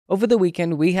Over the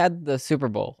weekend, we had the Super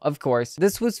Bowl. Of course,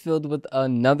 this was filled with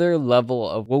another level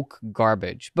of woke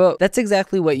garbage, but that's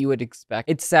exactly what you would expect.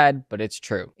 It's sad, but it's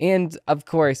true. And of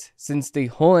course, since the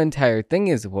whole entire thing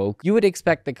is woke, you would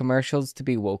expect the commercials to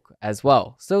be woke as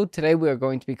well. So today we are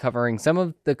going to be covering some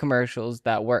of the commercials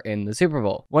that were in the Super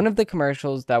Bowl. One of the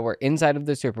commercials that were inside of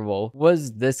the Super Bowl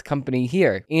was this company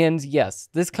here. And yes,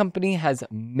 this company has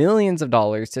millions of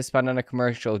dollars to spend on a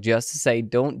commercial just to say,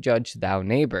 don't judge thou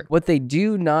neighbor. What they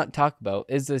do not talk about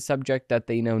is the subject that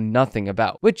they know nothing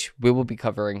about, which we will be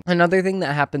covering. Another thing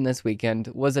that happened this weekend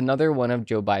was another one of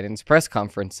Joe Biden's press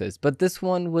conferences, but this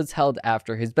one was held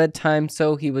after his bedtime,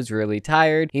 so he was really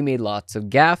tired. He made lots of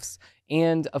gaffes,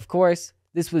 and of course,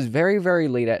 this was very, very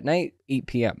late at night, 8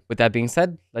 p.m. With that being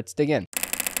said, let's dig in.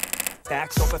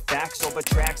 Facts over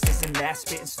tracks, isn't that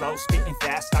spitting slow, spitting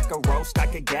fast, I could roast, I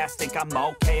could gas, think I'm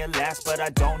okay at last, but I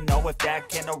don't know if that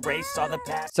can erase all the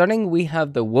past. Starting, we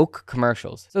have the woke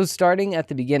commercials. So starting at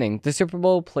the beginning, the Super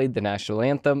Bowl played the national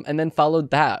anthem and then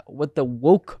followed that with the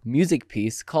woke music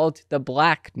piece called the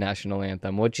Black National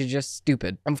Anthem, which is just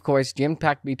stupid. Of course,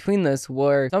 jam-packed between this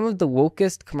were some of the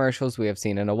wokest commercials we have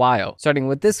seen in a while, starting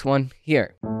with this one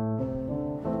here.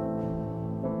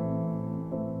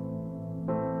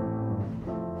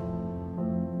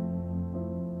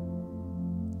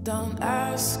 Don't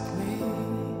ask me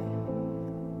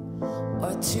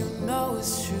what you know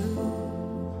is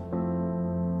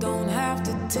true. Don't have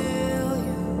to tell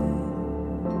you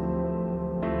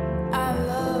I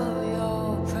love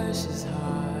your precious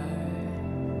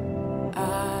heart.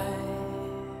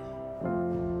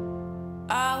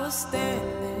 I was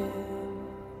standing,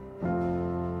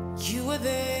 you were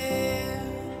there,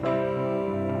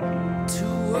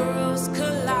 two worlds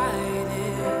colliding.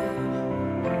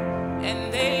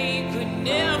 And they could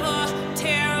never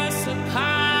tear us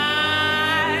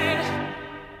apart.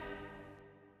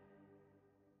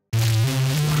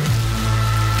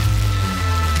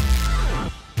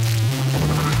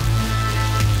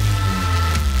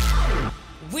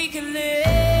 We can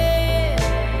live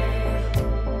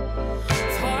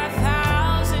for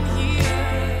 1,000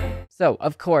 years. So,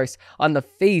 of course, on the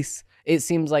face, it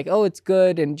seems like, oh, it's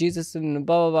good and Jesus and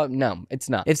blah, blah, blah. No, it's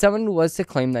not. If someone was to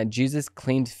claim that Jesus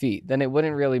cleaned feet, then it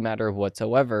wouldn't really matter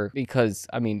whatsoever because,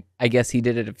 I mean, I guess he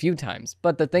did it a few times.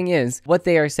 But the thing is, what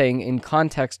they are saying in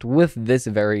context with this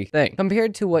very thing,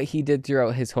 compared to what he did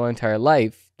throughout his whole entire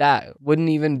life, that wouldn't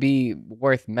even be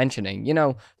worth mentioning. You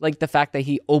know, like the fact that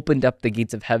he opened up the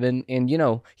gates of heaven and, you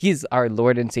know, he's our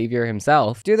Lord and Savior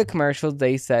himself. Through the commercials,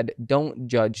 they said, don't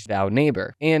judge thou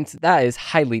neighbor. And that is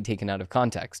highly taken out of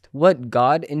context. What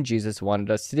God and Jesus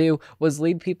wanted us to do was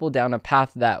lead people down a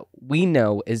path that we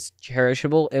know is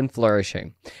cherishable and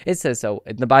flourishing. It says so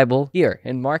in the Bible here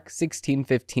in Mark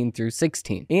 16:15 through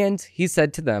 16. And he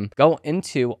said to them, go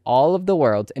into all of the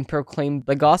world and proclaim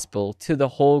the gospel to the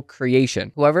whole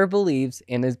creation. Whoever believes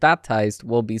and is baptized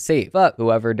will be saved, but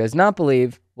whoever does not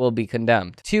believe will be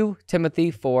condemned. 2 Timothy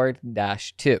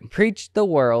 4:2. Preach the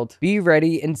world, be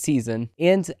ready in season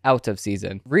and out of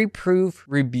season. Reprove,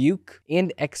 rebuke,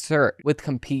 and exhort with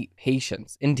complete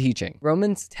patience in teaching.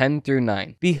 Romans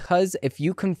 10:9. Because if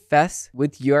you confess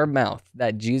with your mouth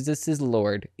that Jesus is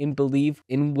Lord and believe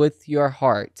in with your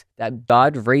heart that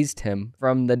God raised him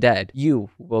from the dead, you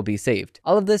will be saved.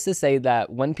 All of this to say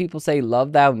that when people say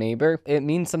love thou neighbor, it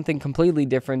means something completely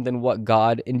different than what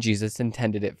God and Jesus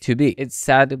intended it to be. It's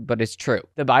sad, but it's true.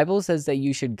 The Bible says that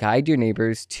you should guide your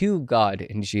neighbors to God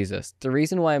and Jesus. The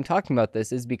reason why I'm talking about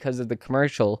this is because of the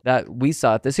commercial that we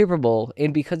saw at the Super Bowl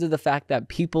and because of the fact that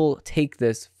people take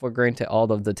this for granted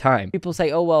all of the time. People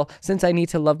say, oh, well, since I need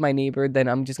to love my neighbor, then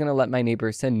I'm just going to let my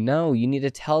neighbor sin. No, you need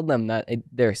to tell them that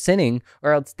they're sinning,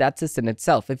 or else that's a sin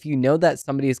itself. If you know that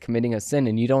somebody is committing a sin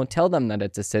and you don't tell them that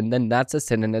it's a sin, then that's a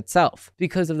sin in itself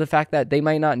because of the fact that they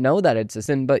might not know that it's a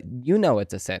sin, but you know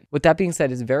it's a sin. With that being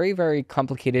said, it's very, very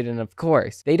complicated. And of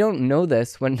course, they don't know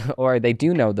this when, or they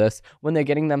do know this when they're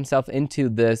getting themselves into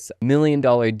this $1 million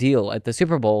deal at the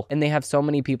Super Bowl and they have so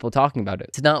many people talking about it.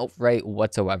 It's not right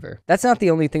whatsoever. That's not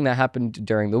the only thing that happened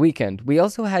during the weekend. We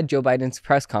also had Joe Biden's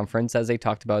press conference, as I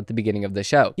talked about at the beginning of the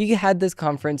show. He had this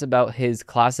conference about his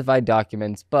classified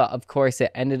documents, but of course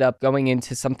it ended up going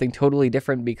into something totally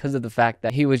different because of the fact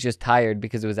that he was just tired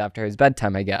because it was after his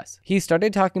bedtime, I guess. He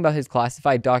started talking about his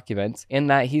classified documents and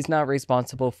that he's not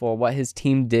responsible for what his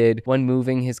team did when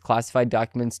moving his classified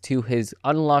documents to his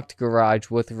unlocked garage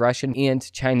with Russian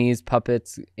and Chinese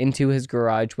puppets into his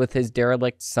garage with his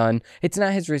derelict son. It's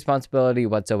not his responsibility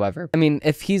whatsoever. I mean,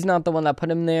 if he's not the one that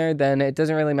put him there, then it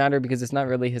doesn't really matter because it's not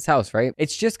really his house, right?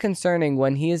 It's just concerning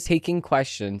when he is taking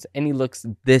questions and he looks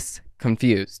this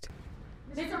confused.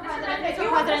 Mr. President,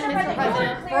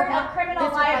 for criminal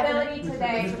liability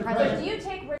today, Mr. President. Do you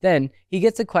take... Then he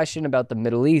gets a question about the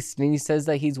Middle East and he says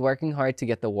that he's working hard to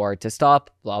get the war to stop,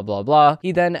 blah, blah, blah.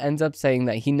 He then ends up saying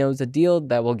that he knows a deal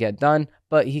that will get done,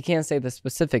 but he can't say the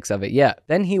specifics of it yet.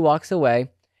 Then he walks away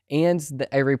and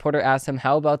a reporter asks him,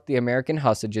 how about the American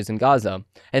hostages in Gaza?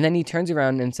 And then he turns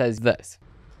around and says this.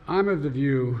 I'm of the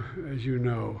view, as you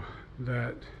know,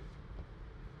 that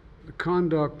the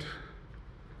conduct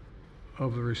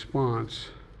of the response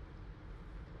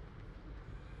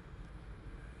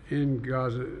in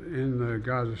Gaza, in the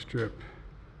Gaza Strip,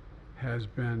 has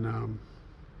been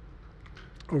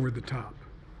over the top.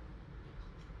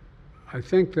 I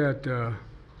think that,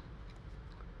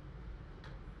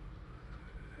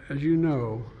 as you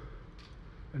know,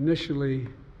 initially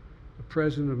the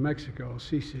president of Mexico,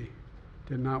 Sisi,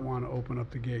 did not want to open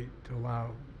up the gate to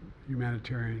allow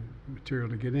humanitarian material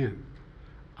to get in.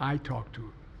 I talked to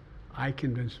him. I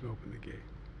convinced him to open the gate.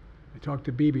 I talked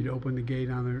to Bibi to open the gate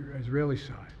on the Israeli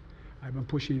side. I've been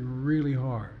pushing really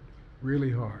hard,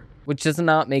 really hard. Which does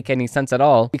not make any sense at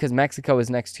all because Mexico is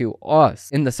next to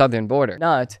us in the southern border,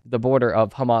 not the border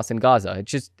of Hamas and Gaza.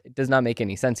 It does not make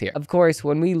any sense here. Of course,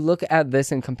 when we look at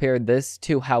this and compare this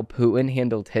to how Putin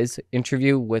handled his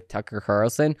interview with Tucker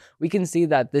Carlson, we can see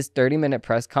that this 30-minute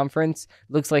press conference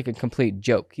looks like a complete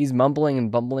joke. He's mumbling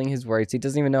and bumbling his words. He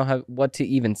doesn't even know what to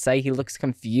even say. He looks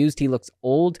confused. He looks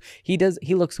old. He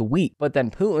looks weak. But then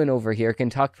Putin over here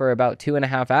can talk for about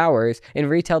 2.5 hours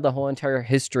and retell the whole entire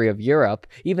history of Europe,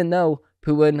 even though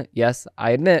Putin, yes,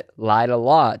 I admit, lied a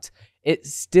lot. It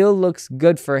still looks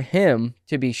good for him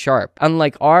to be sharp,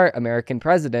 unlike our American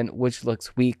president, which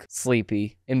looks weak,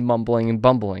 sleepy, and mumbling and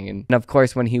bumbling. And of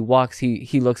course, when he walks,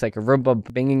 he looks like a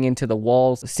Roomba, banging into the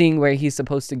walls, seeing where he's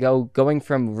supposed to go, going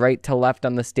from right to left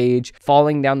on the stage,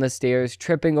 falling down the stairs,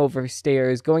 tripping over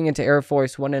stairs, going into Air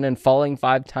Force One and then falling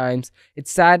 5 times.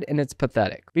 It's sad and it's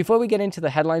pathetic. Before we get into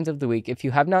the headlines of the week, if you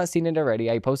have not seen it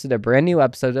already, I posted a brand new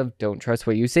episode of Don't Trust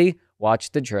What You See.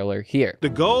 Watch the trailer here. The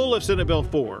goal of Senate Bill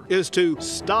 4 is to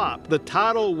stop the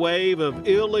tidal wave of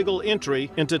illegal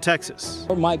entry into Texas.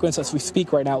 Migrants, as we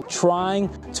speak right now, trying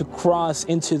to cross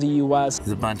into the U.S.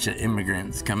 There's a bunch of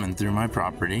immigrants coming through my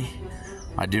property.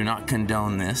 I do not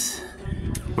condone this.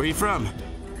 Where are you from?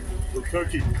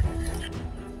 Turkey.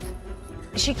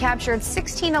 She captured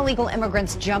 16 illegal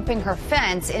immigrants jumping her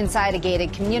fence inside a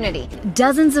gated community.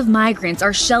 Dozens of migrants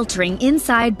are sheltering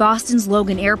inside Boston's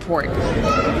Logan Airport.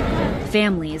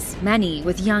 Families, many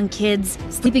with young kids,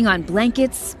 sleeping on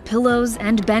blankets, pillows,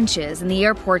 and benches in the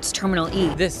airport's Terminal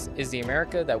E. This is the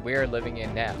America that we're living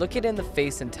in now. Look it in the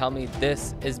face and tell me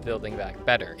this is building back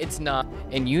better. It's not,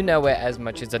 and you know it as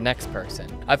much as the next person.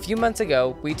 A few months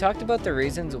ago, we talked about the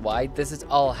reasons why this is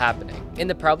all happening, and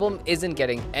the problem isn't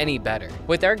getting any better.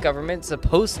 With our government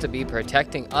supposed to be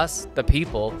protecting us, the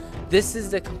people, this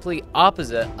is the complete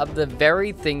opposite of the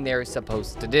very thing they're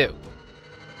supposed to do.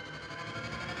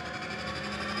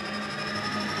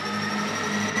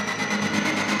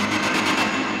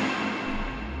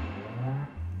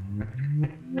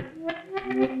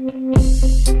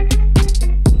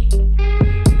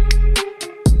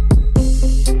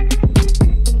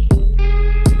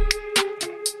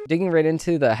 Digging right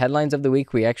into the headlines of the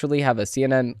week, we actually have a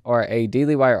CNN or a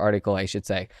Daily Wire article, I should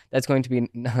say. That's going to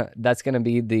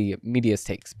be the media's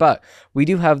takes. But we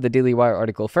do have the Daily Wire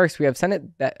article first. We have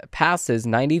Senate that passes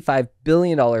 $95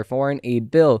 billion foreign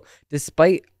aid bill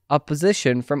despite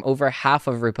opposition from over half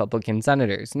of Republican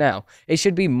senators. Now, it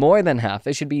should be more than half.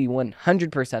 It should be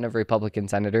 100% of Republican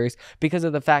senators because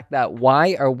of the fact that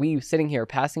why are we sitting here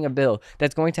passing a bill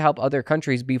that's going to help other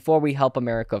countries before we help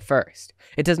America first?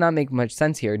 It does not make much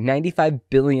sense here. $95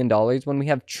 billion when we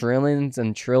have trillions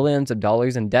and trillions of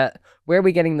dollars in debt. Where are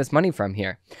we getting this money from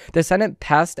here? The Senate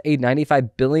passed a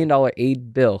 $95 billion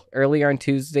aid bill earlier on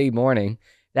Tuesday morning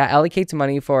that allocates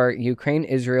money for Ukraine,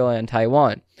 Israel, and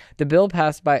Taiwan. The bill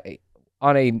passed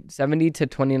on a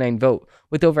 70-29 vote,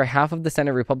 with over half of the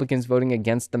Senate Republicans voting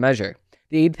against the measure.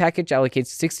 The aid package allocates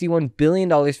 $61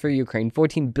 billion for Ukraine,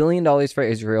 $14 billion for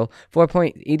Israel,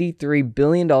 $4.83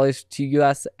 billion to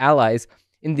U.S. allies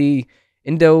in the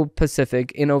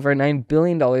Indo-Pacific, and over $9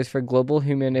 billion for global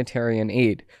humanitarian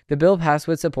aid. The bill passed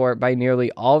with support by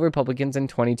nearly all Republicans and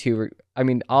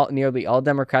nearly all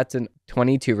Democrats and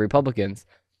 22 Republicans.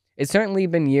 It's certainly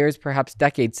been years, perhaps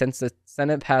decades, since the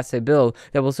Senate passed a bill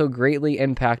that will so greatly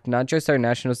impact not just our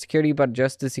national security, but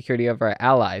just the security of our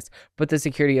allies, but the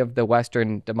security of the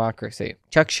Western democracy.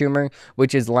 Chuck Schumer,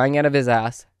 which is lying out of his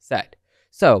ass, said.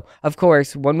 So, of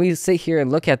course, when we sit here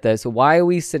and look at this, why are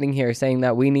we sitting here saying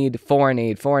that we need foreign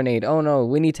aid? Oh no,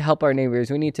 we need to help our neighbors.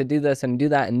 We need to do this and do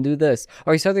that and do this.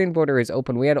 Our southern border is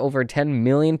open. We had over 10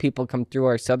 million people come through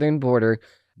our southern border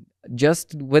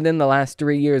just within the last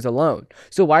 3 years alone.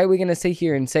 So why are we going to sit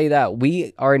here and say that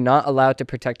we are not allowed to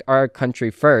protect our country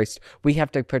first? We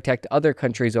have to protect other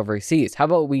countries overseas. How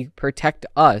about we protect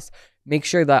us? Make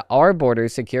sure that our border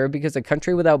is secure, because a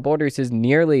country without borders is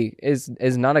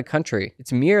not a country.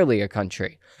 It's merely a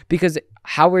country. Because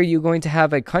how are you going to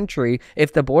have a country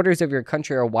if the borders of your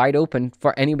country are wide open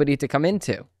for anybody to come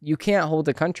into? You can't hold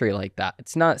a country like that.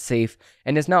 It's not safe.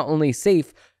 And it's not only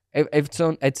safe,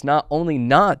 it's not only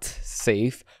not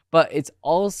safe, but it's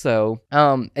also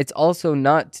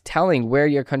not telling where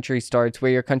your country starts,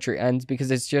 where your country ends, because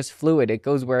it's just fluid. It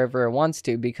goes wherever it wants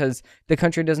to, because the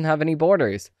country doesn't have any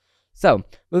borders. So,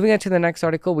 moving on to the next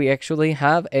article, we actually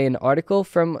have an article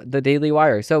from the Daily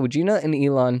Wire. So, Gina and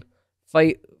Elon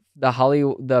fight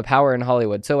the power in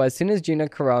Hollywood. So, as soon as Gina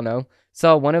Carano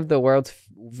saw one of the world's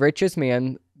richest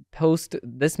men post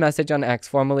this message on X,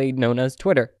 formerly known as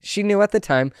Twitter, she knew at the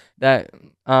time that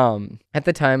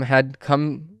had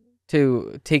come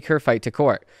to take her fight to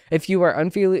court. If you were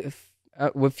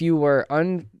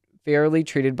unfairly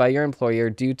treated by your employer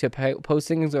due to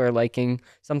postings or liking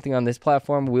something on this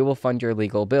platform, we will fund your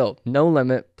legal bill. No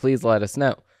limit. Please let us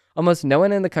know. Almost no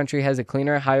one in the country has a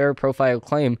cleaner, higher profile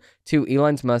claim to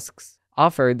Elon Musk's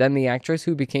offer than the actress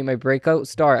who became a breakout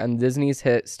star on Disney's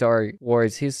hit Star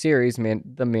Wars series,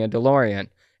 The Mandalorian.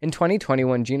 In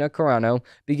 2021, Gina Carano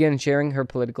began sharing her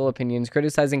political opinions,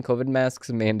 criticizing COVID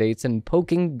masks, mandates, and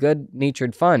poking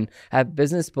good-natured fun at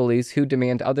business bullies who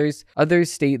demand others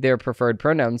state their preferred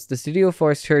pronouns. The studio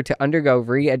forced her to undergo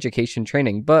re-education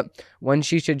training, but when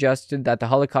she suggested that the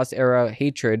Holocaust-era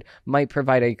hatred might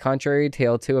provide a contrary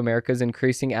tale to America's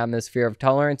increasing atmosphere of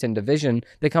tolerance and division,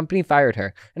 the company fired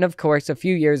her. And of course, a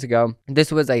few years ago,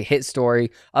 this was a hit story.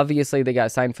 Obviously, they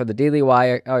got signed for the Daily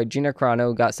Wire. Gina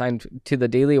Carano got signed to the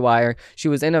Daily Wire. She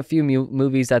was in a few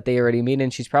movies that they already made,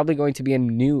 and she's probably going to be in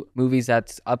new movies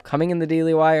that's upcoming in the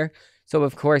Daily Wire. So,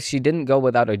 of course, she didn't go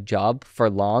without a job for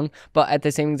long, but at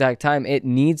the same exact time, it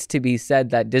needs to be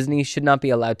said that Disney should not be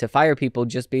allowed to fire people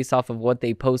just based off of what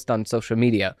they post on social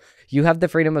media. You have the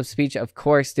freedom of speech. Of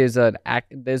course, there's a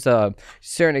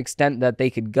certain extent that they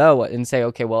could go and say,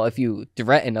 okay, well, if you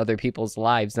threaten other people's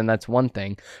lives, then that's one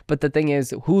thing. But the thing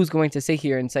is, who's going to sit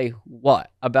here and say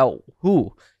what about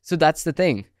who? So that's the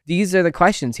thing. These are the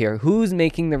questions here. Who's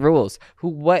making the rules?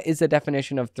 What is the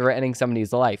definition of threatening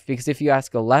somebody's life? Because if you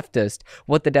ask a leftist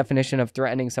what the definition of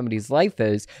threatening somebody's life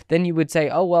is, then you would say,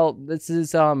 oh, well, this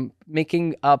is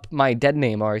making up my dead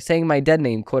name, or saying my dead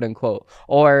name, quote unquote,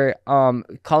 or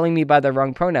calling me by the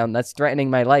wrong pronoun. That's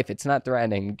threatening my life. It's not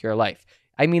threatening your life.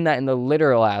 I mean that in the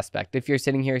literal aspect. If you're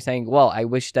sitting here saying, well, I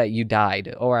wish that you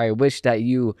died, or I wish that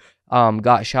you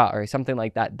got shot, or something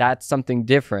like that, that's something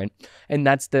different. And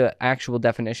that's the actual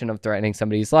definition of threatening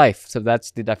somebody's life. So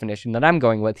that's the definition that I'm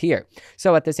going with here.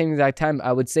 So at the same exact time,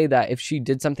 I would say that if she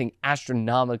did something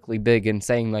astronomically big and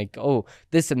saying like, oh,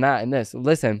 this and that and this,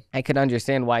 listen, I could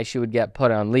understand why she would get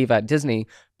put on leave at Disney.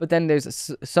 But then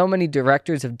there's so many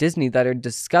directors of Disney that are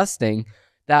disgusting,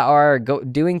 that are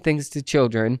doing things to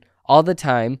children all the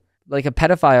time, like a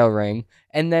pedophile ring,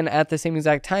 and then at the same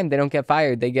exact time, they don't get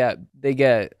fired. They get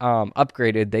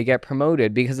upgraded. They get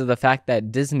promoted because of the fact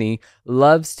that Disney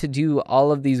loves to do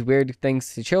all of these weird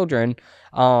things to children.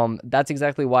 That's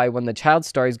exactly why when the child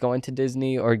stars go into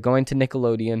Disney or go into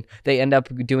Nickelodeon, they end up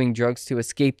doing drugs to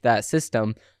escape that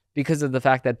system, because of the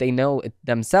fact that they know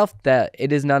themselves that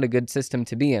it is not a good system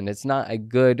to be in. It's not a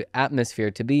good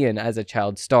atmosphere to be in as a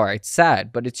child star. It's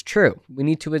sad, but it's true. We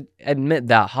need to admit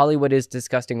that Hollywood is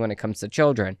disgusting when it comes to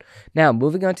children. Now,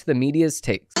 moving on to the media's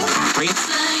takes. No,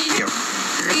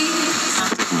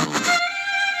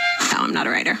 I'm not a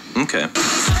writer. Okay.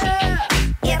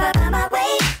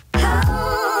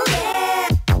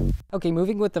 Okay,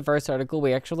 moving with the first article,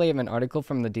 we actually have an article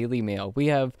from the Daily Mail. We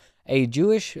have a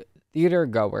Jewish theater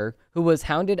goer who was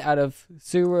hounded out of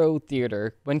Suro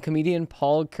Theater when comedian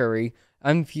Paul Curry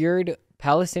unfurled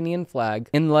Palestinian flag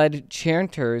and led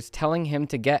chanters telling him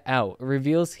to get out.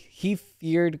 Reveals he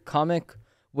feared comic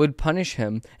would punish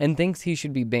him and thinks he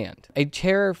should be banned. A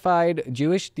terrified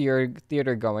Jewish theater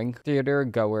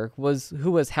goer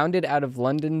who was hounded out of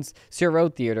London's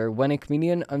Suro Theater when a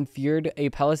comedian unfurled a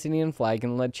Palestinian flag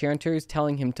and led chanters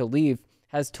telling him to leave,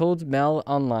 has told Mail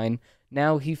Online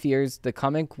now he fears the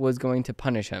comic was going to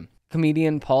punish him.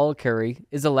 Comedian Paul Curry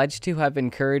is alleged to have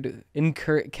encountered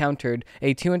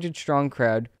a 200-strong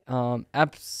crowd.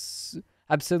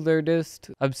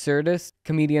 Absurdist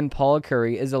comedian Paul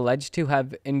Curry is alleged to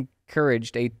have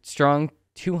encouraged a strong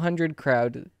 200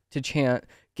 crowd to chant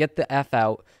 "Get the F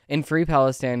out" in Free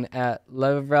Palestine at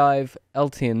Levive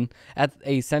Elton at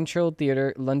a Central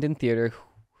Theatre, London theatre,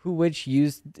 which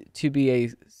used to be a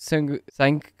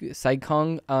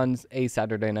saikong on a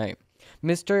Saturday night.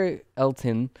 Mr.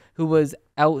 Elton, who was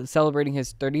out celebrating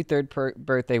his 33rd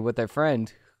birthday with a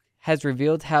friend, has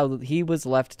revealed how he was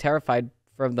left terrified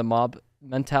from the mob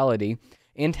mentality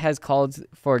and has called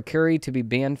for Curry to be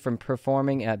banned from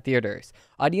performing at theaters.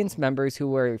 Audience members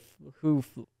who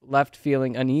left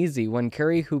feeling uneasy when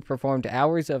Curry, who performed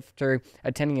hours after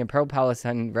attending a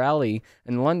pro-Palestine rally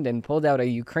in London, pulled out a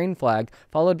Ukraine flag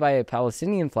followed by a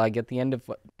Palestinian flag at the end of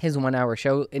his 1-hour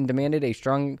show and demanded a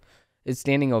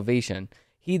standing ovation.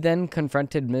 He then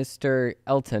confronted Mr.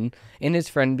 Elton and his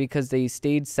friend because they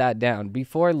sat down,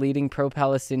 before leading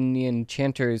pro-Palestinian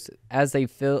chanters as they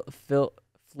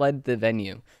fled the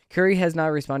venue. Curry has not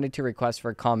responded to requests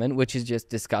for comment, which is just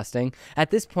disgusting.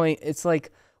 At this point, it's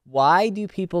like, why do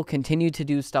people continue to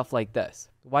do stuff like this?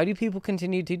 Why do people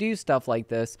continue to do stuff like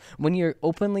this when you're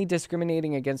openly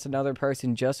discriminating against another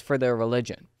person just for their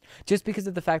religion? Just because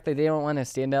of the fact that they don't want to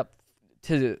stand up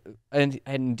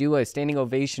and do a standing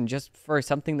ovation just for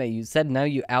something that you said, now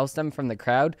you oust them from the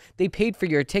crowd? They paid for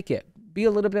your ticket. Be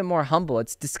a little bit more humble.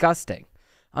 It's disgusting.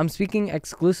 I'm speaking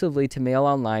exclusively to Mail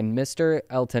Online. Mr.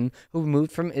 Elton, who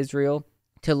moved from Israel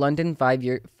to London 5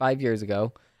 years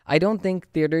ago. I don't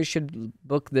think theaters should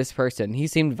book this person. He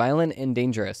seemed violent and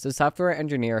dangerous. The software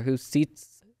engineer whose seats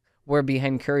were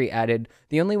behind Curry added,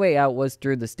 the only way out was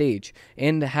through the stage,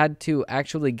 and had to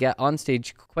actually get on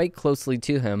stage quite closely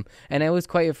to him, and I was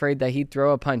quite afraid that he'd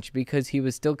throw a punch because he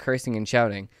was still cursing and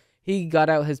shouting. He got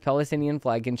out his Palestinian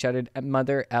flag and shouted,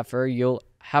 "Mother effer, you'll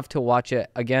have to watch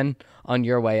it again on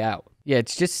your way out." Yeah,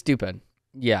 it's just stupid.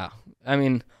 Yeah, I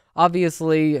mean,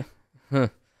 obviously,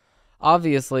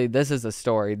 this is a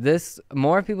story.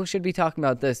 More people should be talking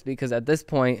about this, because at this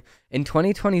point in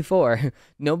 2024,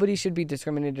 nobody should be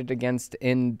discriminated against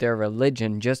in their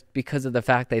religion just because of the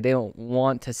fact that they don't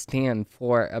want to stand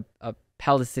for a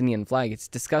Palestinian flag. It's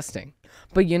disgusting.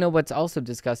 But you know what's also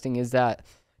disgusting is that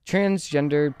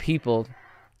transgender people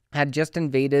had just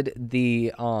invaded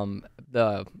the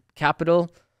Capitol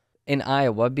in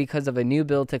Iowa because of a new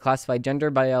bill to classify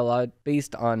gender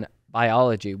based on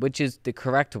biology, which is the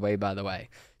correct way, by the way.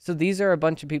 So these are a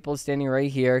bunch of people standing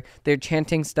right here. They're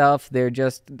chanting stuff. They're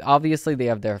just, obviously they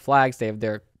have their flags. They have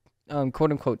their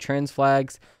quote unquote trans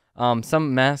flags.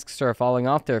 Some masks are falling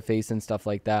off their face and stuff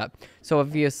like that. So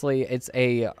obviously it's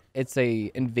a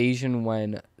invasion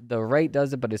when the right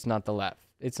does it, but it's not the left.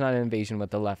 It's not an invasion when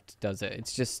the left does it.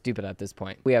 It's just stupid at this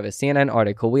point. We have a CNN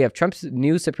article. We have Trump's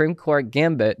new Supreme Court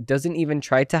gambit doesn't even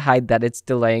try to hide that it's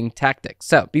delaying tactics.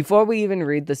 So before we even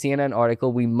read the CNN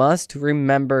article, we must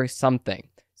remember something.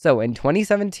 So in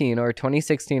 2017, or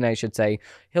 2016, I should say,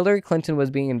 Hillary Clinton was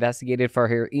being investigated for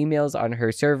her emails on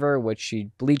her server, which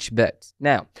she bleached bits.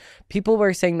 Now, people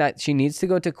were saying that she needs to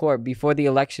go to court before the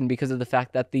election because of the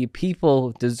fact that the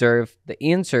people deserve the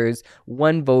answers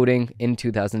when voting in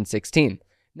 2016.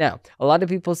 Now, a lot of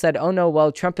people said, oh no, well,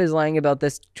 Trump is lying about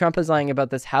this. Trump is lying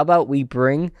about this. How about we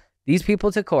bring these people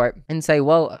to court and say,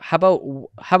 well, how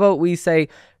about we say,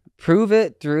 prove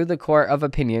it through the court of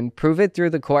opinion, prove it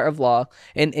through the court of law,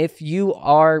 and if you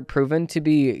are proven to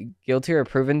be guilty or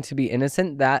proven to be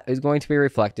innocent, that is going to be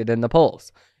reflected in the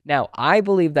polls. Now, I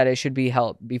believe that it should be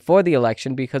held before the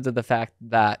election because of the fact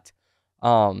that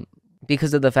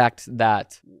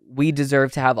we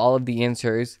deserve to have all of the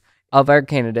answers of our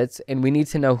candidates, and we need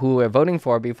to know who we're voting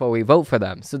for before we vote for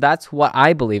them. So that's what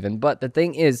I believe in. But the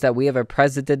thing is that we have a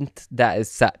president that is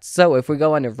set. So if we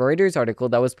go on a Reuters article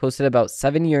that was posted about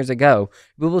 7 years ago,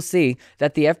 we will see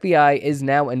that the FBI is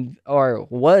now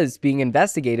was being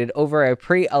investigated over a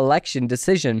pre-election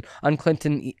decision on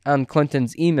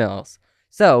Clinton's emails.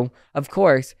 So of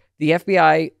course, the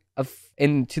FBI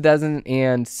in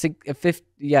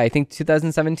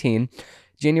 2017.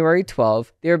 January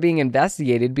 12th, they were being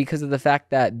investigated because of the fact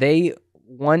that they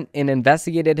went and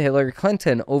investigated Hillary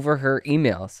Clinton over her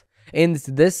emails. And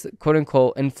this, quote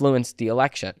unquote, influenced the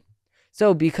election.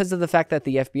 So because of the fact that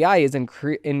the FBI is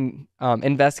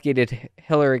investigated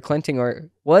Hillary Clinton,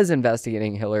 or was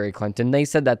investigating Hillary Clinton, they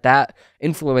said that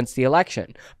influenced the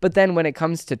election. But then when it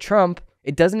comes to Trump,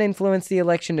 it doesn't influence the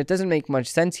election. It doesn't make much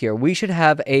sense here. We should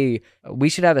have a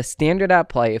standard at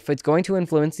play. If it's going to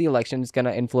influence the election, it's going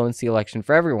to influence the election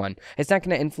for everyone. It's not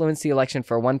going to influence the election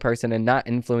for one person and not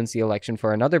influence the election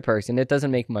for another person. It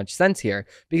doesn't make much sense here,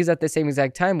 because at the same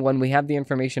exact time, when we have the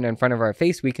information in front of our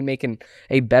face, we can make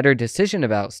a better decision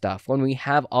about stuff when we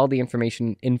have all the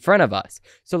information in front of us.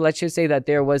 So let's just say that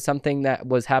there was something that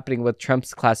was happening with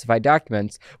Trump's classified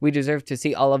documents. We deserve to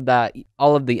see all of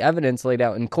the evidence laid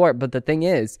out in court. But the thing thing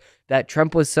is that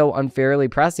Trump was so unfairly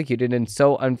prosecuted and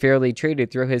so unfairly treated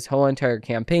through his whole entire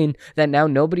campaign that now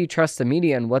nobody trusts the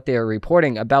media and what they are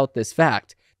reporting about this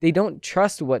fact. They don't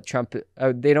trust what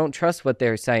they don't trust what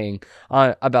they're saying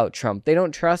about Trump. They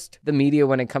don't trust the media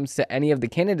when it comes to any of the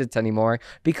candidates anymore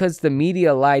because the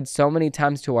media lied so many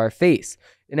times to our face.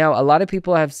 Now, a lot of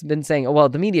people have been saying, oh, well,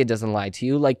 the media doesn't lie to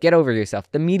you. Like, get over yourself.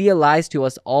 The media lies to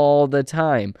us all the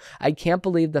time. I can't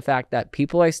believe the fact that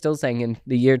people are still saying in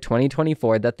the year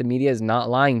 2024 that the media is not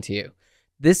lying to you.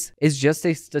 This is just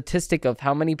a statistic of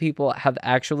how many people have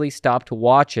actually stopped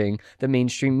watching the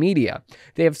mainstream media.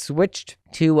 They have switched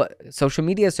to social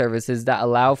media services that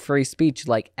allow free speech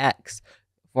like X,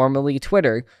 formerly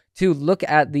Twitter, to look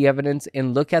at the evidence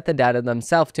and look at the data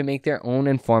themselves to make their own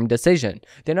informed decision.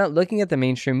 They're not looking at the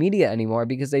mainstream media anymore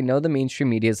because they know the mainstream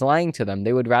media is lying to them.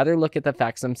 They would rather look at the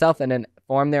facts themselves and then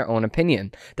form their own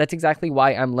opinion. That's exactly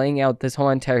why I'm laying out this whole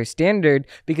entire standard,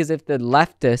 because if the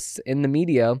leftists in the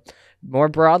media more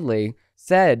broadly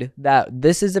said that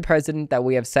this is the president that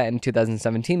we have set in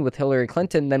 2017 with Hillary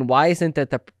Clinton, then why isn't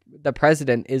that the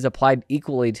president is applied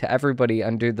equally to everybody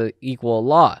under the equal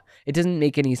law? It doesn't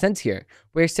make any sense here.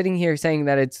 We're sitting here saying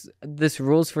that it's this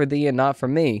rules for thee and not for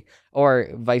me, or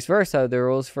vice versa, the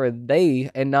rules for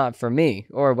they and not for me,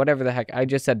 or whatever the heck I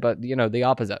just said, but the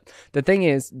opposite. The thing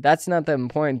is, that's not the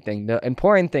important thing. The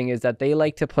important thing is that they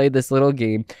like to play this little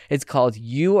game. It's called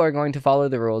you are going to follow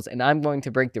the rules and I'm going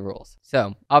to break the rules.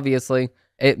 So obviously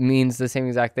it means the same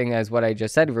exact thing as what I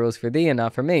just said, rules for thee and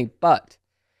not for me. But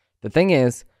the thing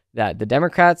is that the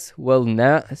Democrats will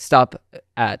not stop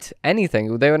at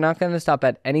anything. They are not going to stop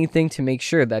at anything to make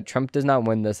sure that Trump does not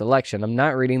win this election. I'm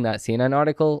not reading that CNN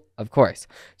article, of course.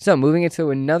 So moving into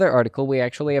another article, we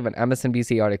actually have an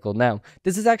MSNBC article. Now,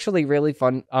 this is actually really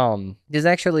fun.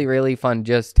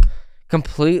 Just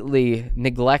completely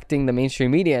neglecting the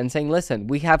mainstream media and saying, listen,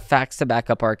 we have facts to back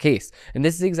up our case. And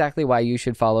this is exactly why you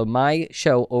should follow my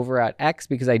show over at X,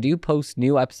 because I do post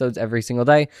new episodes every single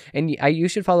day. And you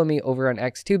should follow me over on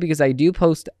X too, because I do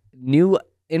post new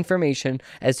information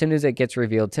as soon as it gets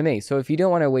revealed to me. So if you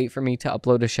don't want to wait for me to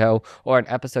upload a show or an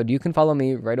episode, you can follow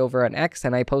me right over on X,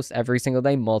 and I post every single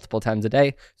day, multiple times a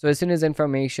day. So as soon as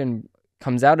information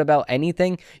comes out about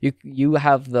anything, you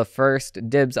have the first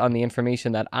dibs on the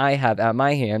information that I have at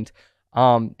my hand.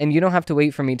 And you don't have to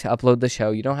wait for me to upload the show.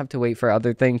 You don't have to wait for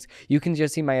other things. You can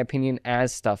just see my opinion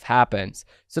as stuff happens.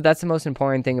 So that's the most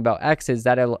important thing about X, is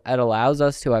that it allows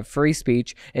us to have free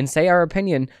speech and say our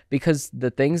opinion, because the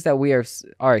things that we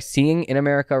are seeing in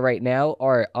America right now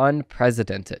are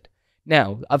unprecedented.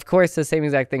 Now, of course, the same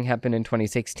exact thing happened in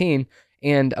 2016.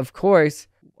 And of course,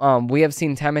 we have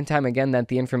seen time and time again that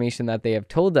the information that they have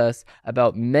told us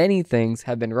about many things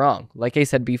have been wrong, like I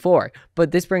said before.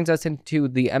 But this brings us into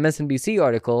the MSNBC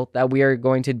article that we are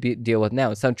going to deal with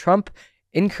now. So Trump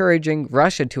encouraging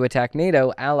Russia to attack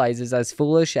NATO allies is as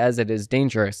foolish as it is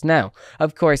dangerous. Now,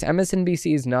 of course,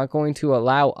 MSNBC is not going to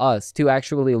allow us to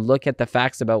actually look at the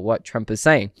facts about what Trump is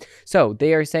saying. So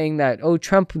they are saying that, oh,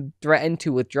 Trump threatened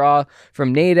to withdraw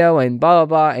from NATO and blah,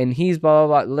 blah, blah, and he's blah,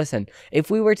 blah, blah. Listen, if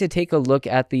we were to take a look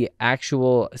at the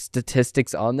actual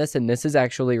statistics on this, and this is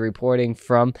actually reporting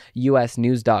from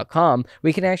usnews.com,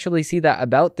 we can actually see that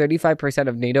about 35%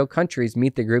 of NATO countries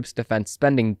meet the group's defense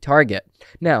spending target.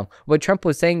 Now, what Trump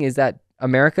was saying is that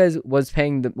America was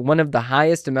paying one of the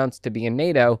highest amounts to be in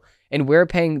NATO, and we're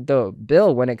paying the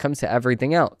bill when it comes to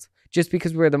everything else. Just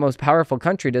because we're the most powerful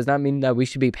country does not mean that we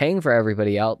should be paying for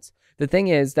everybody else. The thing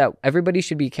is that everybody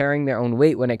should be carrying their own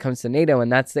weight when it comes to NATO,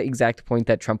 and that's the exact point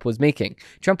that Trump was making.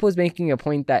 Trump was making a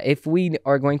point that if we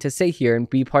are going to stay here and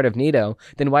be part of NATO,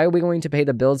 then why are we going to pay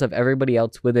the bills of everybody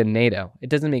else within NATO? It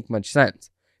doesn't make much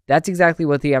sense. That's exactly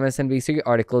what the MSNBC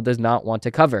article does not want to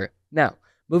cover. Now,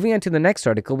 moving on to the next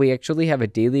article, we actually have a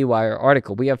Daily Wire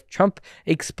article. We have Trump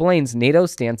explains NATO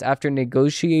stance after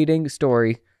negotiating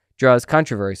story draws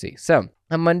controversy. So,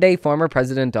 on Monday, former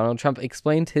President Donald Trump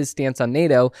explained his stance on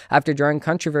NATO after drawing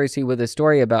controversy with a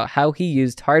story about how he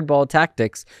used hardball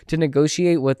tactics to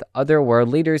negotiate with other world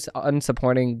leaders on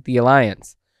supporting the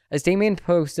alliance. A statement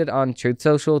posted on Truth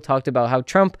Social talked about how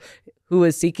Trump, who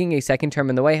is seeking a second term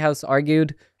in the White House,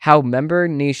 argued how member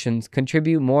nations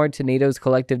contribute more to NATO's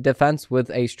collective defense, with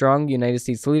a strong United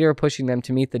States leader pushing them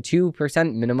to meet the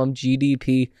 2% minimum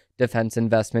GDP defense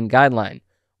investment guideline.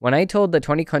 When I told the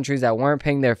 20 countries that weren't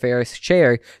paying their fair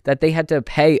share that they had to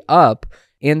pay up,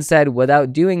 and said,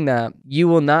 without doing that, you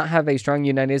will not have a strong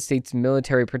United States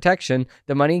military protection,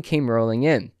 the money came rolling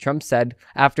in. Trump said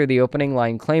after the opening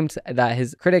line claimed that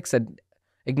his critics had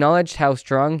acknowledged how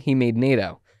strong he made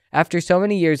NATO. After so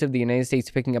many years of the United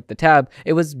States picking up the tab,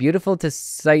 it was beautiful to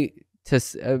sight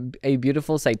a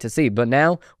beautiful sight to see. But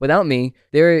now, without me,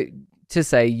 they're to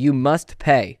say you must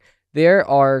pay. They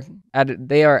are at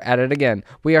it again.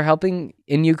 We are helping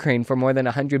in Ukraine for more than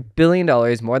 $100 billion,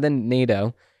 more than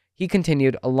NATO. He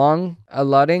continued,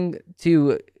 allotting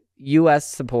to U.S.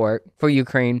 support for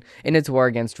Ukraine in its war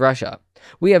against Russia.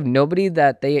 We have nobody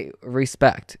that they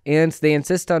respect, and they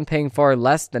insist on paying far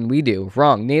less than we do.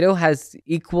 Wrong. NATO has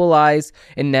equalized,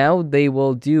 and now they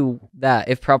will do that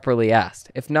if properly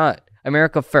asked. If not,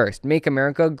 America first. Make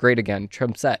America great again,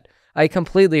 Trump said. I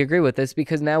completely agree with this,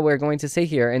 because now we're going to sit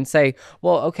here and say,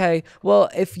 well, okay, well,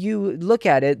 if you look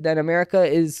at it, then America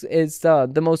is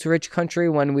the most rich country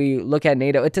when we look at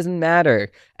NATO. It doesn't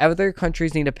matter. Other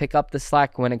countries need to pick up the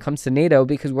slack when it comes to NATO,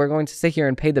 because we're going to sit here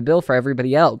and pay the bill for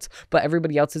everybody else, but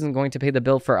everybody else isn't going to pay the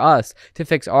bill for us to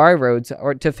fix our roads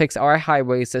or to fix our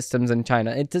highway systems in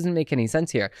China. It doesn't make any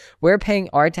sense here. We're paying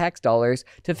our tax dollars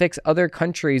to fix other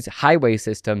countries' highway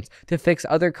systems, to fix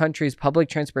other countries' public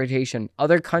transportation,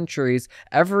 other countries,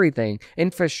 everything,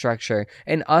 infrastructure.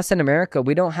 And us in America,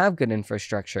 we don't have good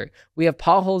infrastructure. We have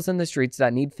potholes in the streets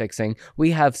that need fixing.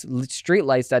 We have street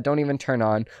lights that don't even turn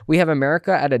on. We have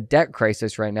America at a debt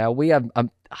crisis right now. We have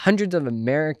hundreds of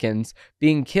Americans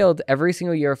being killed every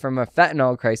single year from a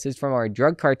fentanyl crisis, from our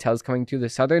drug cartels coming through the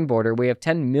southern border. We have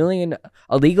 10 million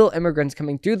illegal immigrants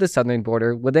coming through the southern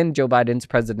border within Joe Biden's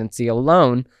presidency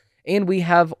alone. And we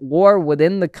have war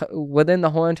within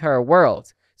the whole entire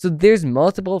world. So there's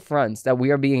multiple fronts that we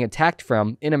are being attacked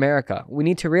from in America. We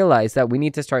need to realize that we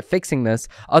need to start fixing this,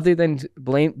 other than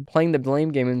playing the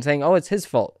blame game and saying, oh, it's his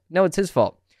fault. No, it's his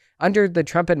fault. Under the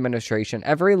Trump administration,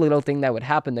 every little thing that would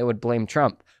happen, they would blame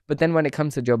Trump. But then when it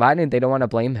comes to Joe Biden, they don't want to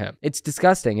blame him. It's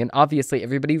disgusting, and obviously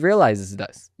everybody realizes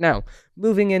this. Now,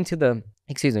 moving into the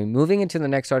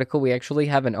next article, we actually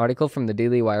have an article from the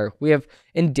Daily Wire. We have,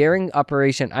 in daring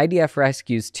operation, IDF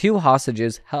rescues 2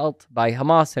 hostages held by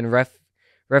Hamas in Rafah.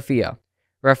 I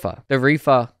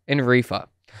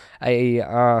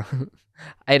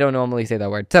don't normally say that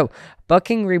word. So,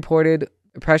 bucking reported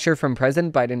pressure from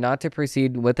President Biden not to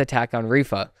proceed with attack on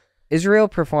Rafah. Israel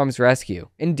performs rescue.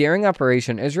 In daring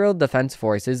operation, Israel Defense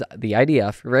Forces, the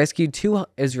IDF, rescued 2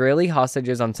 Israeli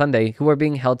hostages on Sunday who were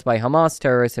being held by Hamas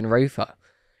terrorists in Rafah.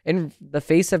 In the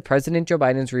face of President Joe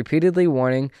Biden's repeatedly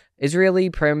warning Israeli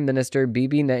Prime Minister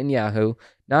Bibi Netanyahu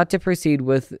not to proceed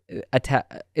with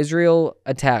Israel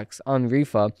attacks on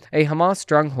Rafah, a Hamas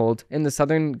stronghold in the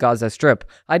southern Gaza Strip,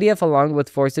 IDF, along with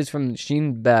forces from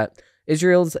Shin Bet,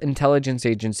 Israel's intelligence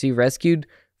agency, rescued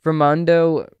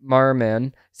Fernando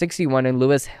Marman, 61, and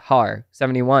Louis Har,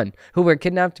 71, who were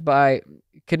kidnapped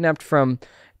from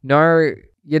Nar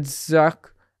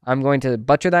Yitzhak. I'm going to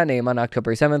butcher that name, on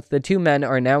October 7th. The 2 men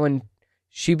are now in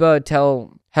Sheba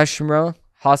Tel Hashmra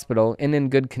Hospital and in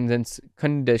good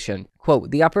condition.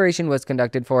 Quote, the operation was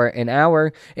conducted for an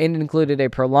hour and included a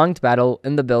prolonged battle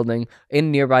in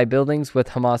nearby buildings with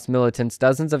Hamas militants,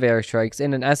 dozens of airstrikes,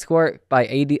 and an escort by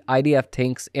IDF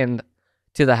tanks and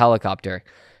to the helicopter.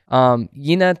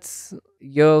 Yinetz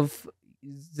Yov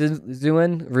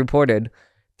Zuin reported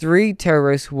 3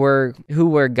 terrorists who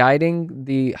were guiding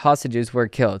the hostages were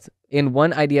killed, and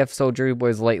 1 IDF soldier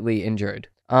was lightly injured.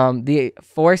 The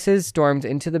forces stormed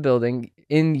into the building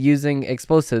using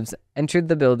explosives, entered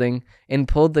the building, and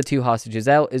pulled the 2 hostages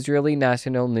out. Israeli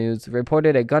National News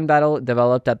reported a gun battle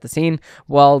developed at the scene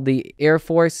while the Air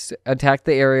Force attacked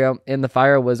the area, and the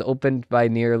fire was opened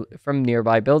from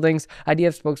nearby buildings.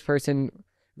 IDF spokesperson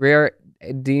Rear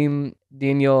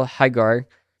Daniel Hagar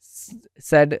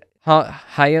said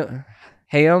Hayam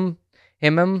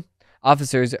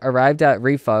officers arrived at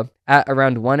Rafah at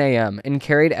around 1 a.m. and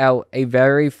carried out a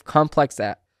very complex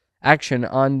action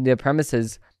on the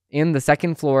premises in the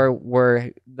second floor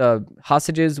where the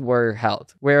hostages were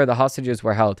held.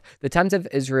 The Times of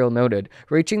Israel noted,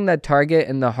 reaching the target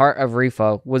in the heart of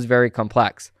Rafah was very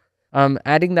complex.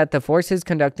 Adding that the forces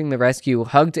conducting the rescue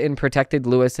hugged and protected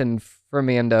Louis and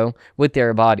Fernando with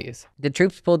their bodies. The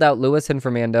troops pulled out Louis and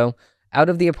Fernando out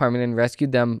of the apartment and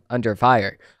rescued them under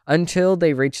fire until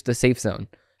they reached the safe zone.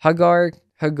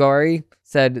 Hagari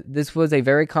said this was a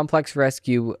very complex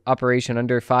rescue operation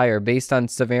under fire based on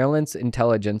surveillance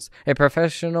intelligence, a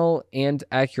professional and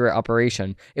accurate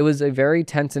operation. It was a very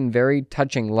tense and very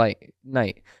touching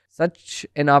night. Such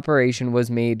an operation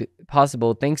was made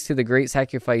possible thanks to the great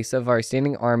sacrifice of our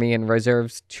standing army and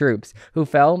reserves troops who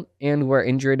fell and were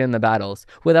injured in the battles.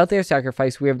 Without their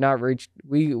sacrifice, we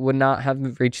would not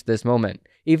have reached this moment.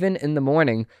 Even in the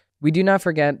morning, we do not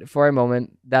forget for a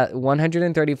moment that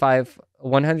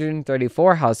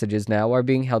 134 hostages now are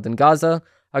being held in Gaza,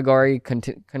 Hagari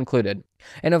concluded.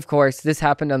 And of course, this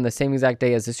happened on the same exact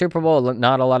day as the Super Bowl.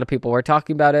 Not a lot of people were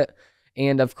talking about it.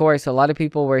 And of course, a lot of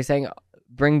people were saying,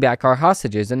 bring back our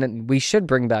hostages, and then we should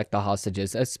bring back the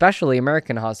hostages, especially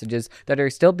American hostages that are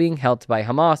still being held by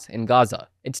Hamas in Gaza.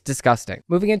 It's disgusting.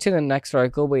 Moving into the next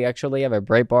article, we actually have a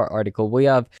Breitbart article. We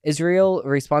have Israel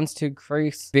responds to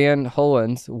Chris Van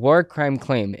Hollen's war crime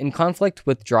claim in conflict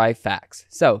with dry facts.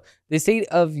 So, the state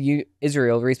of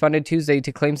Israel responded Tuesday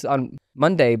to claims on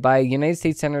Monday by United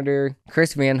States Senator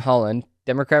Chris Van Hollen,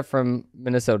 Democrat from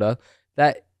Minnesota,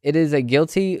 that it is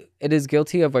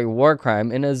guilty of a war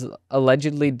crime and is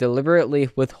allegedly deliberately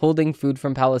withholding food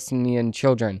from Palestinian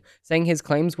children, saying his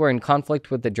claims were in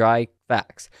conflict with the dry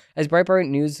facts. As Breitbart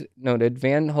News noted,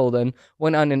 Van Hollen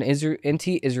went on an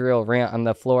anti-Israel rant on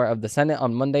the floor of the Senate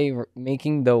on Monday,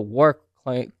 making the war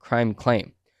crime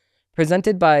claim.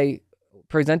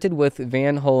 Presented with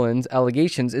Van Hollen's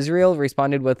allegations, Israel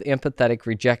responded with empathetic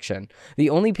rejection. The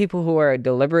only people who are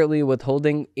deliberately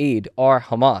withholding aid are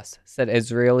Hamas, said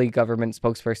Israeli government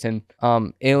spokesperson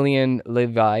Alien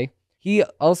Levi. He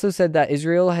also said that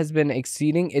Israel has been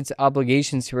exceeding its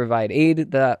obligations to provide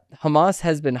aid, that Hamas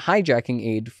has been hijacking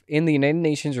aid in the United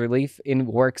Nations Relief and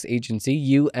Works Agency,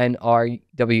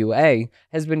 UNRWA,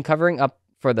 has been covering up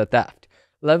for the theft.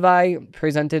 Levi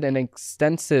presented an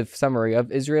extensive summary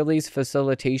of Israel's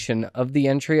facilitation of the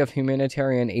entry of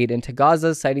humanitarian aid into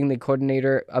Gaza, citing the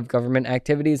coordinator of government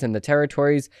activities in the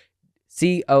territories,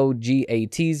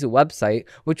 COGAT's website,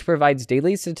 which provides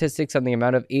daily statistics on the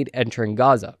amount of aid entering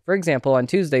Gaza. For example, on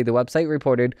Tuesday, the website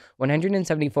reported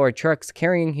 174 trucks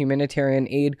carrying humanitarian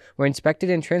aid were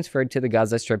inspected and transferred to the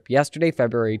Gaza Strip yesterday,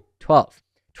 February 12th.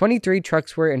 23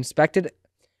 trucks were inspected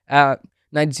at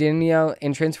Nigeria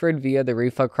and transferred via the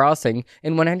Rafah crossing,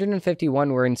 and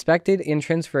 151 were inspected and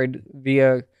transferred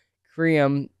via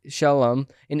Kriam Shalom,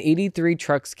 and 83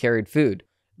 trucks carried food.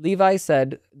 Levi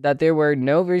said that there were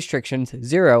no restrictions,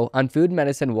 zero, on food,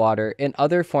 medicine, water, and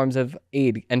other forms of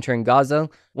aid entering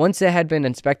Gaza. Once it had been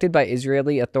inspected by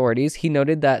Israeli authorities, he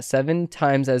noted that 7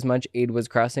 times as much aid was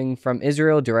crossing from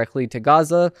Israel directly to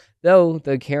Gaza, though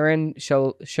the Karen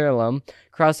Shalom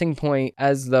crossing point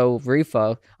as though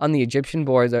Rafah on the Egyptian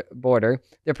border.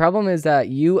 The problem is that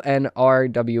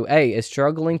UNRWA is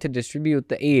struggling to distribute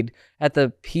the aid at the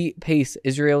pace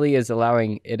Israeli is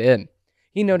allowing it in.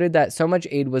 He noted that so much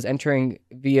aid was entering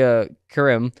via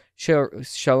Kerem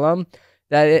Shalom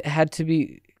that it had to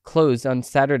be closed on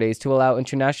Saturdays to allow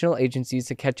international agencies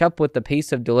to catch up with the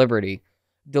pace of delivery.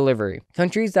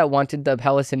 Countries that wanted the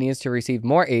Palestinians to receive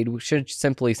more aid should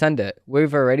simply send it. We're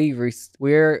ready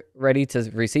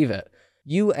to receive it.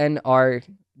 UNRWA,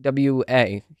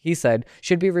 he said,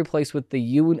 should be replaced with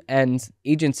the UN's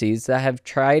agencies that have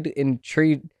tried and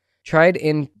treated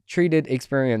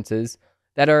experiences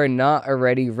that are not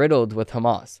already riddled with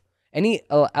Hamas. Any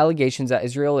allegations that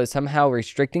Israel is somehow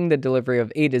restricting the delivery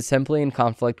of aid is simply in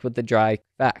conflict with the dry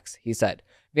facts, he said.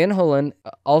 Van Hollen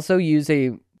also used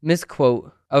a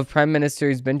misquote of Prime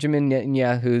Minister Benjamin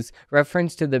Netanyahu's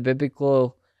reference to the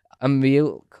biblical a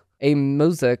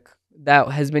mosaic that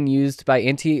has been used by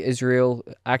anti-Israel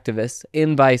activists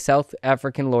and by South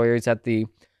African lawyers at the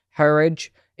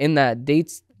Heritage, in that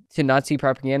dates to Nazi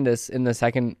propagandists in the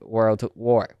Second World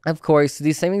War. Of course,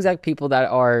 these same exact people that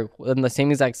are on the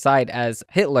same exact side as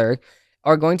Hitler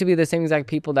are going to be the same exact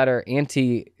people that are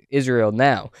anti-Israel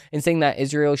now, and saying that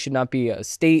Israel should not be a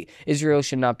state, Israel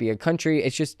should not be a country.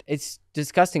 It's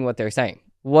disgusting what they're saying.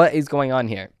 What is going on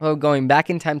here? We're going back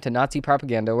in time to Nazi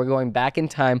propaganda. We're going back in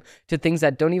time to things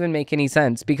that don't even make any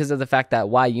sense because of the fact that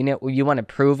you want to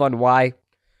prove on why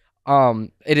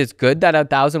it is good that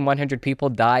 1,100 people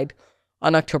died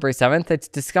on October 7th. It's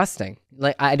disgusting.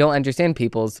 Like, I don't understand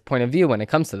people's point of view when it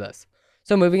comes to this.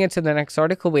 So moving into the next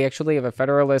article, we actually have a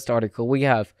Federalist article. We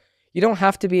have, you don't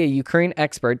have to be a Ukraine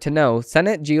expert to know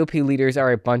Senate GOP leaders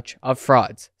are a bunch of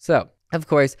frauds. So, of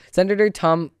course, Senator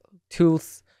Tom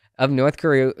Tulsi of North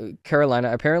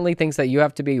Carolina apparently thinks that you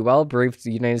have to be a well-briefed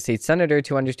United States senator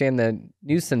to understand the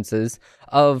nuisances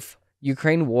of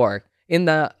Ukraine war, in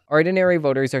that ordinary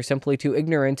voters are simply too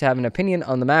ignorant to have an opinion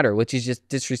on the matter, which is just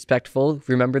disrespectful.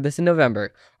 Remember this in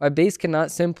November. Our base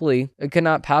cannot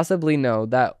possibly know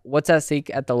that what's at stake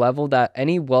at the level that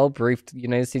any well-briefed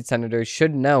United States senator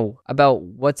should know about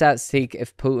what's at stake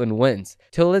if Putin wins.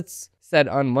 Tillis said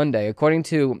on Monday, according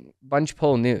to Bunch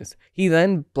Poll News. He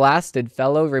then blasted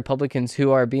fellow Republicans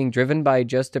who are being driven by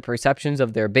just the perceptions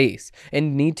of their base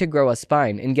and need to grow a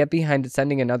spine and get behind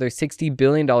sending another $60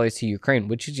 billion to Ukraine,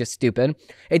 which is just stupid.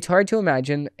 It's hard to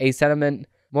imagine a sentiment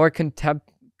more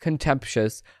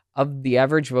contemptuous of the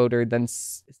average voter than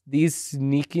these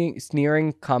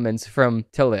sneering comments from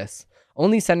Tillis.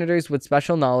 Only senators with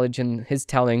special knowledge in his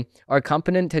telling are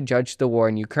competent to judge the war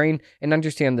in Ukraine and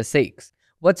understand the stakes.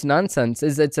 What's nonsense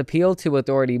is its appeal to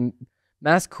authority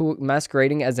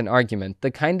masquerading as an argument, the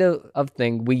kind of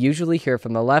thing we usually hear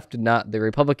from the left, not the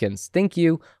Republicans. Think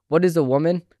you, what is a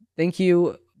woman? Think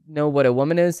you know what a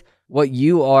woman is? What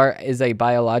you are is a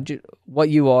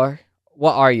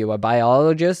what are you, a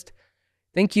biologist?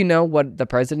 Think you know what the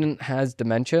president has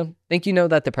dementia? Think you know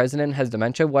that the president has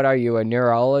dementia? What are you, a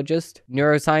neurologist?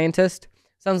 Neuroscientist?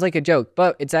 Sounds like a joke,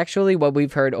 but it's actually what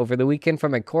we've heard over the weekend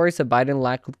from a chorus of Biden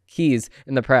lackeys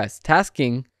in the press,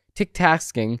 tasking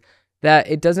that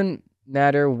it doesn't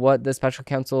matter what the special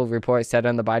counsel report said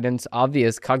on the Biden's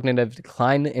obvious cognitive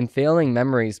decline and failing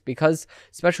memories, because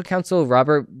special counsel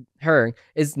Robert Hur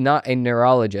is not a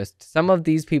neurologist. Some of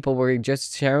these people were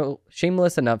just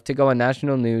shameless enough to go on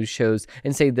national news shows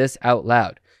and say this out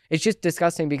loud. It's just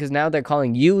disgusting because now they're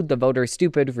calling you, the voter,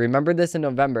 stupid. Remember this in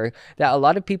November, that a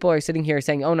lot of people are sitting here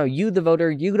saying, oh no, you, the voter,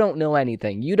 you don't know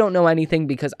anything. You don't know anything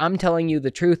because I'm telling you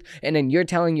the truth, and then you're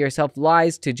telling yourself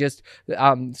lies to just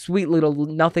sweet little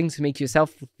nothings to make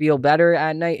yourself feel better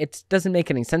at night. It doesn't make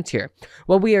any sense here.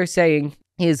 What we are saying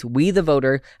is we, the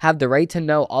voter, have the right to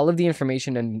know all of the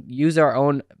information and use our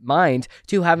own mind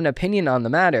to have an opinion on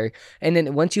the matter. And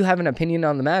then once you have an opinion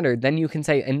on the matter, then you can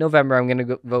say, in November, I'm going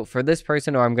to vote for this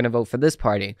person or I'm going to vote for this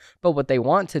party. But what they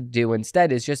want to do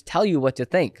instead is just tell you what to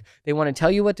think. They want to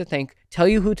tell you what to think, tell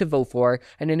you who to vote for.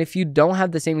 And then if you don't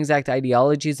have the same exact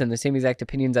ideologies and the same exact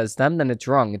opinions as them, then it's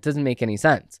wrong. It doesn't make any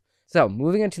sense. So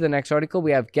moving into the next article,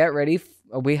 we have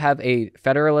we have a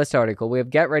Federalist article. We have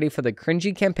get ready for the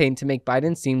cringy campaign to make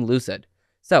Biden seem lucid.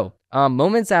 So,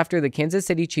 moments after the Kansas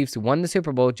City Chiefs won the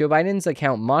Super Bowl, Joe Biden's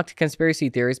account mocked conspiracy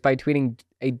theorists by tweeting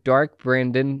a dark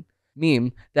Brandon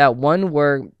meme that one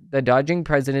where the dodging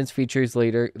president's features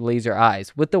laser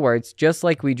eyes with the words, just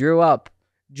like we drew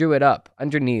it up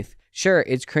underneath. Sure,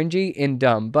 it's cringy and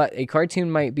dumb, but a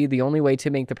cartoon might be the only way to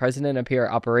make the president appear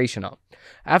operational.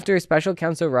 After special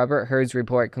counsel Robert Hur's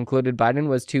report concluded Biden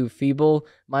was too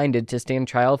feeble-minded to stand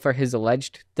trial for his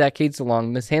alleged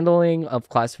decades-long mishandling of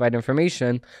classified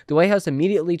information, the White House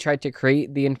immediately tried to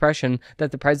create the impression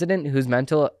that the president, whose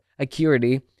mental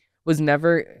acuity was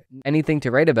never anything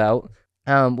to write about,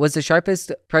 was the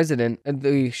sharpest person in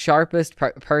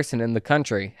the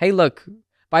country. Hey, look,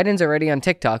 Biden's already on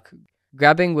TikTok.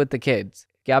 Gabbing with the kids.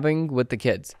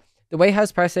 The White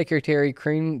House press secretary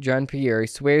Karine Jean-Pierre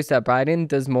swears that Biden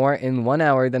does more in 1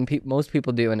 hour than most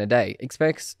people do in a day.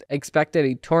 Expected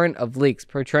a torrent of leaks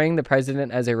portraying the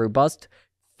president as a robust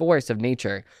force of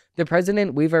nature. The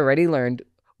president, we've already learned,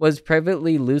 was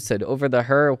privately lucid over the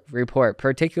Hur report,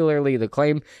 particularly the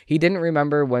claim he didn't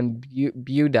remember when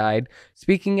Bew died.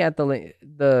 Speaking at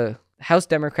the House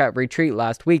Democrat retreat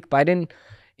last week, Biden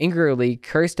angrily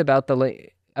cursed about the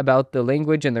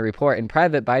language in the report. In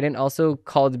private, Biden also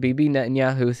called Bibi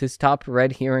Netanyahu his top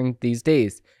red herring these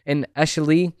days. In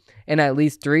at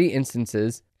least 3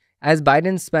 instances, as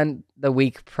Biden spent the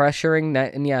week pressuring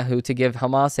Netanyahu to give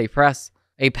Hamas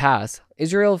a pass,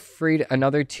 Israel freed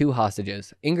another 2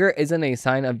 hostages. Anger isn't a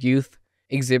sign of youth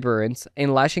exuberance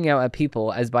and lashing out at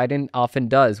people, as Biden often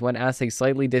does when asked a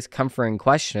slightly discomforting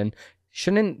question,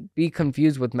 shouldn't be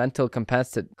confused with mental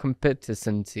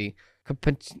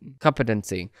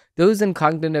competency. Those in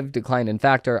cognitive decline, in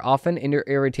fact, are often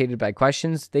irritated by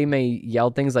questions. They may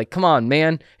yell things like, come on,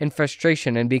 man, in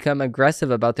frustration and become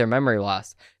aggressive about their memory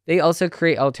loss. They also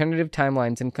create alternative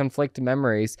timelines and conflict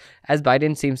memories, as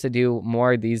Biden seems to do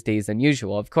more these days than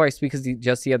usual. Of course, because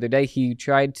just the other day, he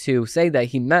tried to say that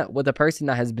he met with a person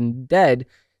that has been dead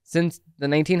since the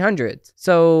 1900s.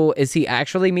 So is he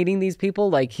actually meeting these people?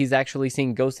 Like he's actually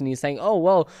seeing ghosts and he's saying, oh,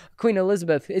 well, Queen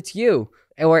Elizabeth, it's you.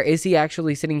 Or is he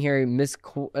actually sitting here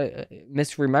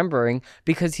misremembering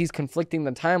because he's conflicting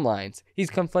the timelines? He's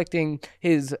conflicting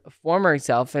his former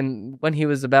self and when he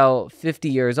was about 50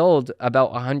 years old,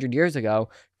 about 100 years ago,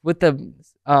 with the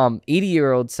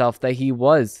 80-year-old self that he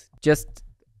was just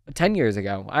 10 years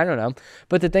ago. I don't know.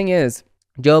 But the thing is,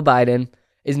 Joe Biden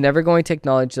is never going to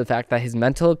acknowledge the fact that his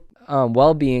mental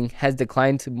well-being has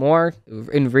declined more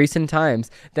in recent times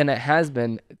than it has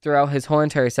been throughout his whole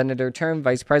entire senator term,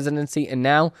 vice presidency, and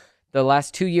now the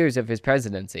last 2 years of his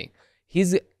presidency.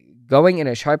 He's going in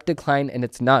a sharp decline, and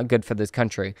it's not good for this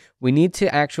country. We need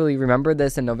to actually remember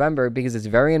this in November because it's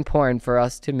very important for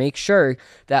us to make sure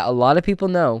that a lot of people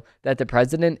know that the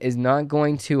president is not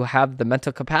going to have the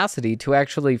mental capacity to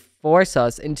actually force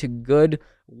us into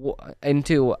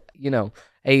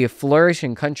a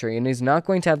flourishing country, and is not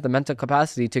going to have the mental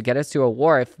capacity to get us to a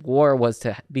war if war was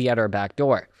to be at our back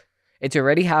door. It's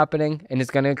already happening, and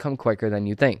it's going to come quicker than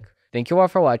you think. Thank you all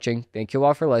for watching. Thank you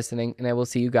all for listening, and I will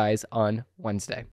see you guys on Wednesday.